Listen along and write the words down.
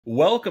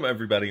Welcome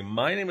everybody,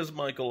 my name is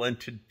Michael and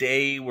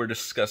today we're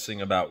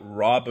discussing about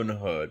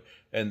Robinhood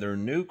and their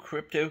new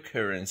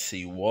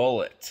cryptocurrency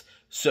wallet.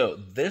 So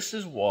this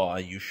is why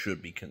you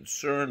should be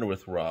concerned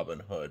with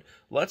Robinhood.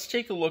 Let's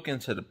take a look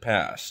into the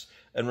past.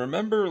 And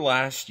remember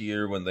last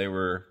year when they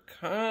were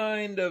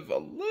kind of a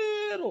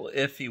little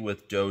iffy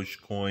with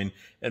Dogecoin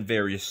and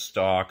various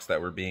stocks that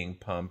were being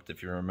pumped,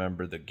 if you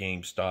remember the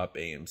GameStop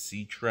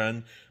AMC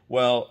trend?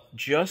 Well,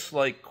 just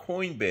like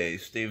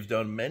Coinbase, they've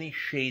done many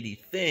shady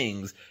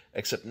things,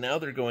 except now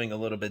they're going a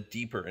little bit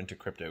deeper into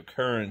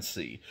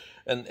cryptocurrency.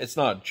 And it's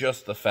not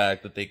just the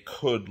fact that they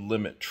could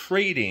limit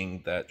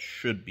trading that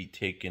should be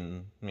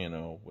taken,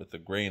 with a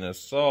grain of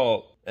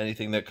salt.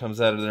 Anything that comes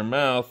out of their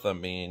mouth,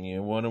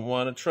 you wouldn't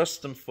want to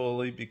trust them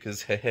fully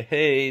because,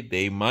 hey,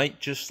 they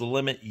might just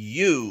limit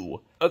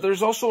you.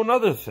 There's also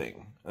another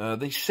thing.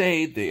 They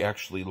say, they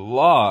actually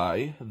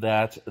lie,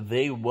 that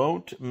they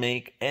won't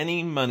make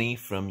any money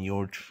from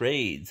your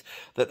trades,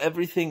 that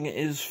everything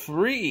is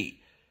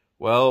free.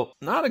 Well,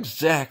 not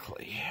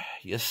exactly.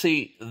 You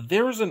see,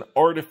 there's an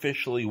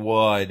artificially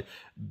wide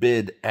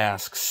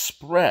bid-ask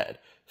spread.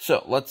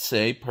 So, let's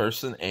say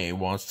person A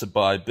wants to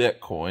buy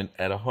Bitcoin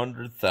at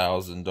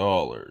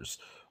 $100,000,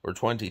 or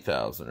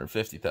 $20,000, or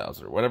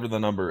 $50,000, or whatever the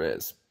number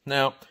is.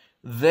 Now,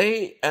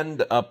 they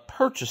end up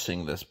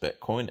purchasing this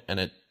Bitcoin, and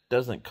it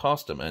doesn't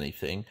cost them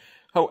anything.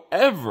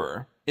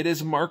 However, it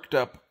is marked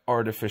up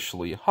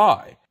artificially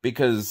high,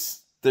 because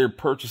they're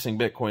purchasing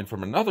Bitcoin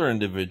from another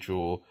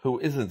individual who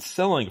isn't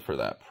selling for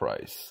that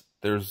price.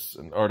 There's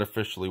an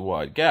artificially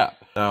wide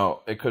gap.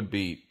 Now, it could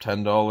be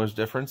 $10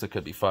 difference, it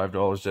could be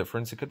 $5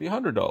 difference, it could be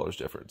 $100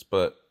 difference,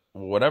 but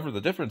whatever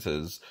the difference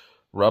is,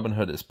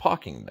 Robinhood is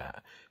pocketing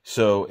that.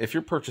 So if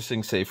you're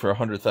purchasing, say, for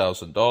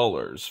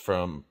 $100,000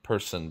 from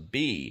person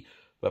B,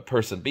 but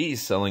person B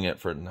is selling it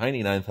for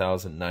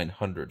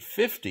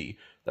 $99,950,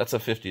 that's a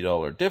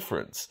 $50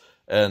 difference.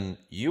 And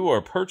you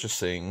are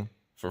purchasing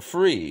for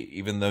free,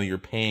 even though you're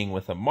paying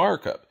with a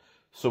markup.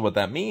 So what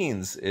that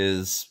means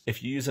is,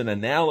 if you use an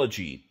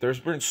analogy, there's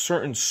been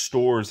certain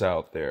stores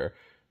out there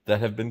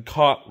that have been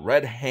caught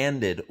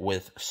red-handed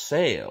with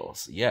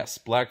sales. Yes,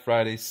 Black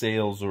Friday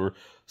sales or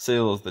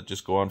sales that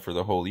just go on for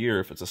the whole year.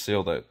 If it's a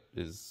sale that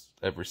is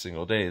every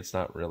single day, it's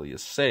not really a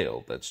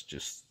sale. That's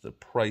just the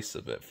price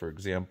of it. For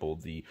example,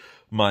 the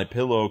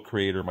MyPillow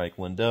creator, Mike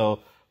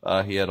Lindell,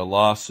 he had a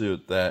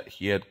lawsuit that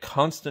he had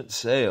constant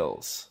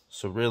sales.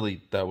 So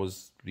really, that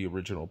was the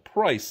original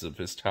price of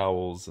his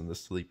towels and the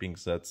sleeping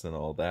sets and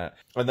all that.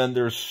 And then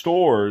there's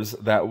stores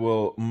that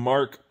will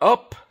mark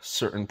up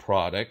certain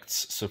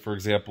products. So for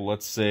example,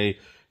 let's say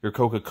your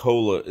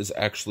Coca-Cola is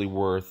actually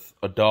worth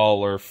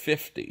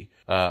 $1.50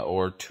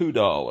 or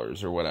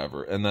 $2 or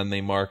whatever. And then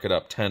they mark it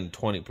up 10,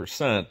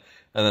 20%.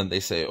 And then they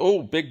say,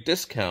 oh, big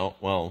discount.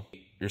 Well,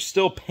 you're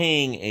still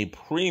paying a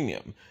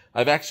premium.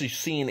 I've actually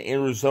seen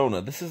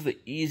Arizona. This is the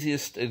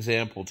easiest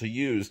example to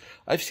use.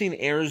 I've seen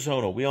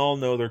Arizona. We all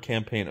know their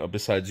campaign. Oh,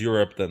 besides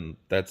Europe, then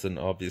that's an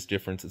obvious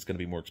difference. It's going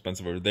to be more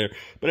expensive over there.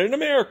 But in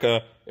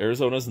America,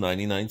 Arizona's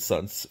 99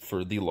 cents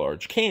for the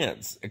large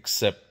cans.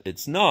 Except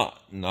it's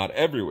not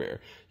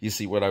everywhere. You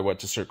see, when I went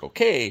to Circle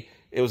K,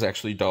 it was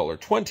actually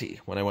 $1.20.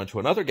 When I went to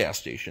another gas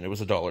station, it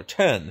was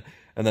 $1.10.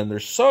 And then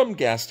there's some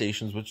gas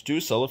stations which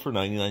do sell it for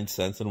 99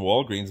 cents, and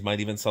Walgreens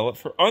might even sell it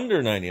for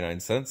under 99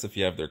 cents if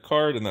you have their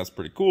card, and that's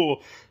pretty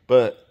cool.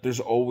 But there's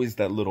always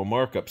that little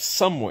markup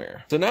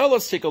somewhere. So now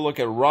let's take a look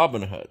at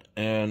Robinhood.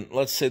 And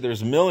let's say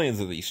there's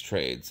millions of these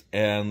trades,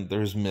 and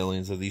there's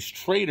millions of these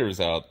traders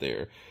out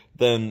there.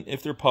 Then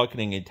if they're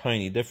pocketing a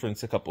tiny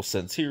difference, a couple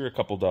cents here, a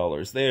couple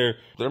dollars there,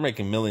 they're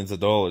making millions of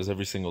dollars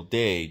every single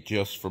day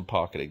just from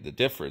pocketing the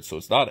difference. So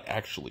it's not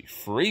actually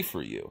free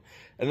for you.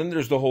 And then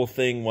there's the whole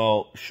thing,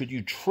 well, should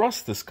you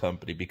trust this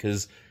company?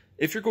 Because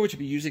if you're going to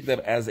be using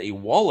them as a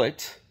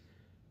wallet,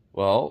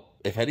 well,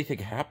 if anything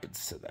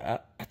happens to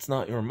that, that's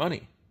not your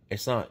money.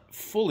 It's not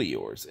fully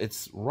yours.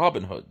 It's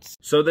Robinhood's.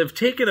 So they've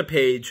taken a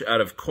page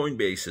out of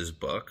Coinbase's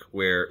book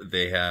where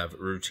they have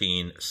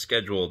routine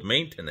scheduled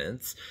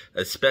maintenance,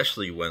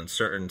 especially when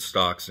certain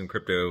stocks and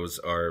cryptos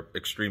are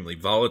extremely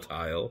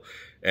volatile.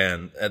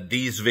 And at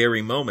these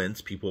very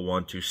moments, people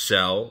want to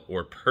sell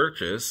or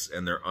purchase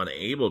and they're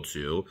unable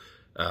to.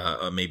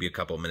 Maybe a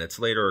couple minutes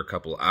later, a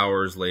couple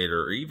hours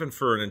later, or even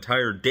for an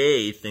entire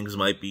day, things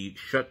might be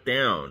shut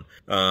down.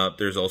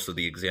 There's also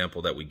the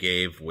example that we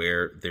gave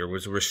where there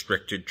was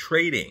restricted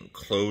trading,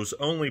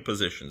 close-only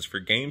positions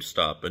for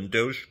GameStop and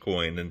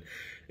Dogecoin, and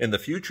in the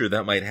future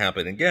that might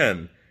happen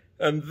again.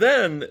 And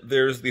then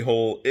there's the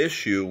whole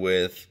issue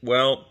with,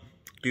 well,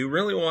 do you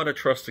really want to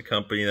trust a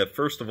company that,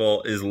 first of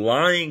all, is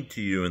lying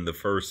to you in the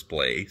first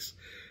place,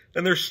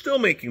 and they're still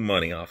making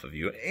money off of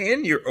you,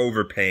 and you're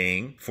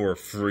overpaying for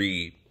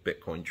free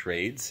Bitcoin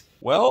trades?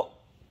 Well,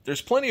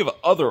 there's plenty of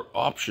other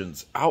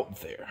options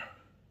out there.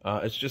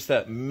 It's just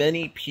that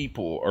many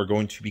people are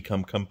going to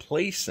become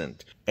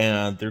complacent,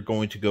 and they're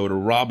going to go to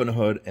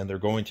Robinhood, and they're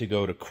going to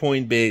go to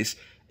Coinbase,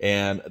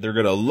 and they're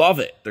going to love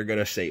it. They're going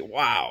to say,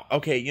 wow,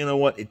 okay, you know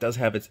what? It does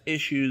have its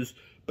issues,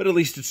 but at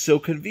least it's so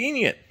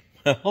convenient.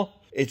 Well,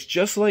 it's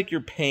just like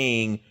you're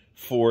paying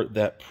for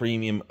that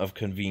premium of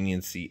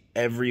conveniency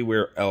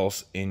everywhere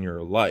else in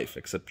your life,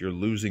 except you're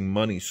losing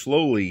money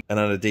slowly and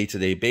on a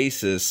day-to-day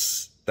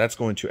basis. That's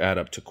going to add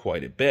up to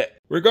quite a bit.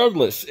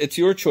 Regardless, it's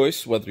your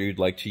choice whether you'd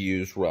like to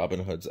use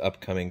Robinhood's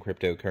upcoming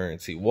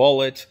cryptocurrency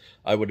wallet.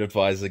 I would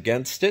advise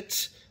against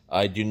it.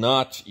 I do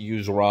not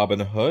use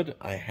Robinhood.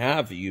 I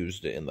have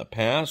used it in the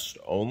past,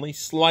 only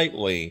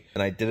slightly,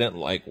 and I didn't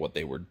like what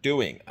they were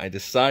doing. I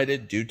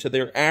decided, due to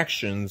their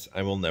actions,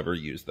 I will never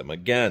use them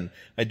again.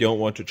 I don't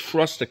want to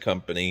trust a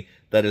company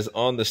that is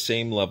on the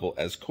same level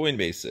as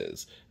Coinbase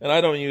is. And I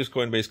don't use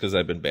Coinbase because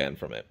I've been banned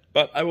from it.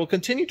 But I will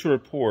continue to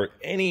report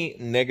any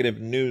negative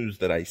news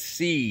that I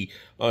see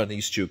on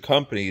these two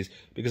companies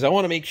because I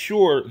want to make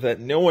sure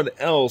that no one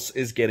else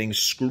is getting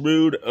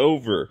screwed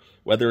over.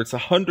 Whether it's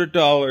 $100,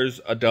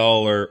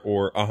 $1,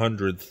 or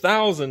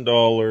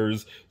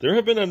 $100,000, there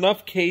have been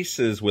enough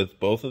cases with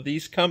both of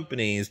these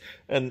companies,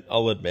 and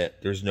I'll admit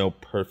there's no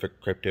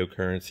perfect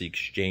cryptocurrency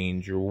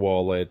exchange or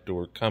wallet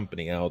or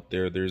company out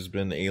there. There's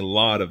been a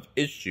lot of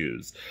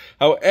issues.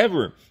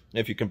 However,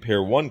 if you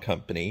compare one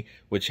company,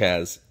 which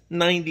has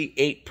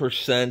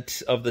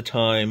 98% of the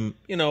time,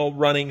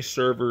 running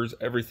servers,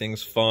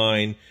 everything's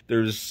fine.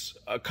 There's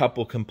a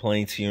couple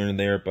complaints here and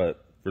there,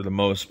 but for the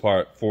most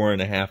part,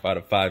 4.5 out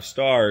of 5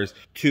 stars,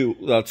 to,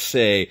 let's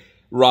say,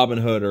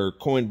 Robinhood or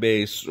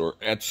Coinbase or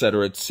et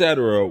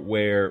cetera,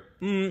 where,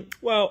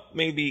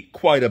 maybe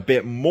quite a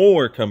bit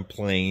more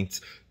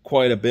complaints,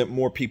 quite a bit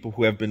more people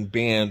who have been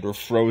banned or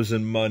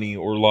frozen money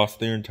or lost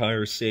their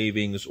entire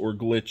savings or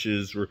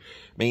glitches or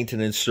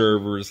maintenance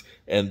servers,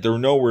 and they're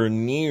nowhere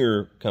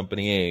near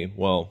Company A.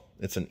 Well,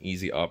 it's an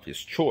easy, obvious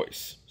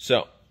choice.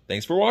 So,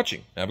 thanks for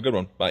watching. Have a good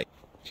one. Bye.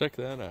 Check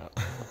that out.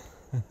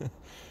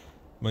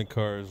 My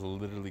car is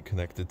literally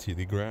connected to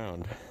the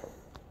ground.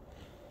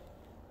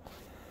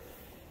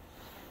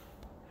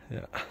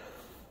 Yeah.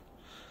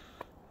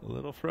 A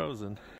little frozen.